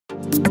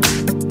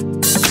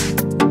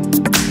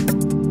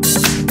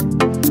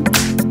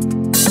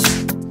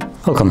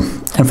Welcome,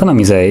 in front of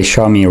me is a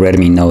Xiaomi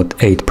Redmi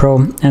Note 8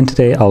 Pro, and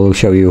today I will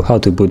show you how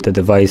to boot the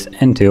device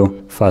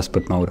into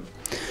Fastboot mode.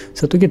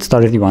 So to get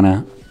started, you want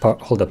to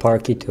hold the power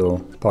key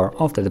to power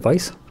off the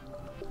device.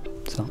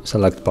 So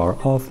select power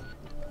off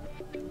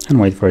and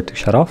wait for it to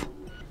shut off.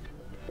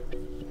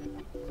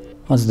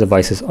 Once the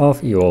device is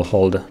off, you will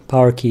hold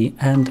power key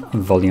and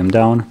volume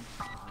down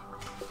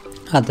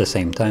at the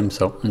same time.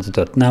 So let's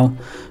do it now.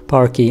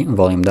 Power key,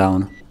 volume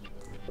down.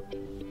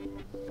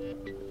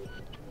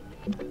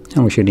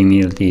 And we should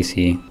immediately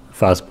see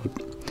Fastboot.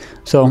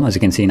 So as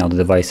you can see now, the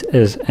device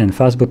is in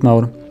Fastboot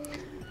mode.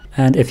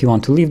 And if you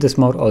want to leave this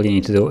mode, all you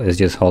need to do is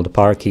just hold the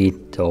power key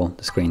till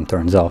the screen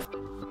turns off.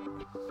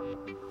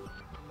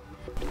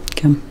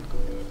 Okay.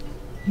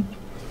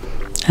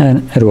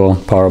 And it will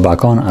power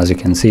back on, as you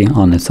can see,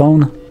 on its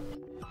own.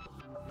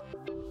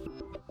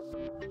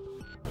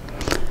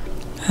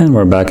 And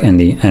we're back in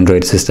the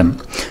Android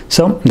system.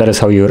 So that is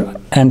how you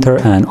enter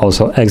and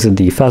also exit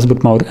the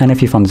Fastboot mode. And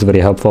if you found this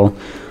video helpful,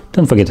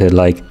 don't forget to hit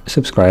like,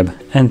 subscribe,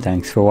 and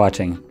thanks for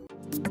watching.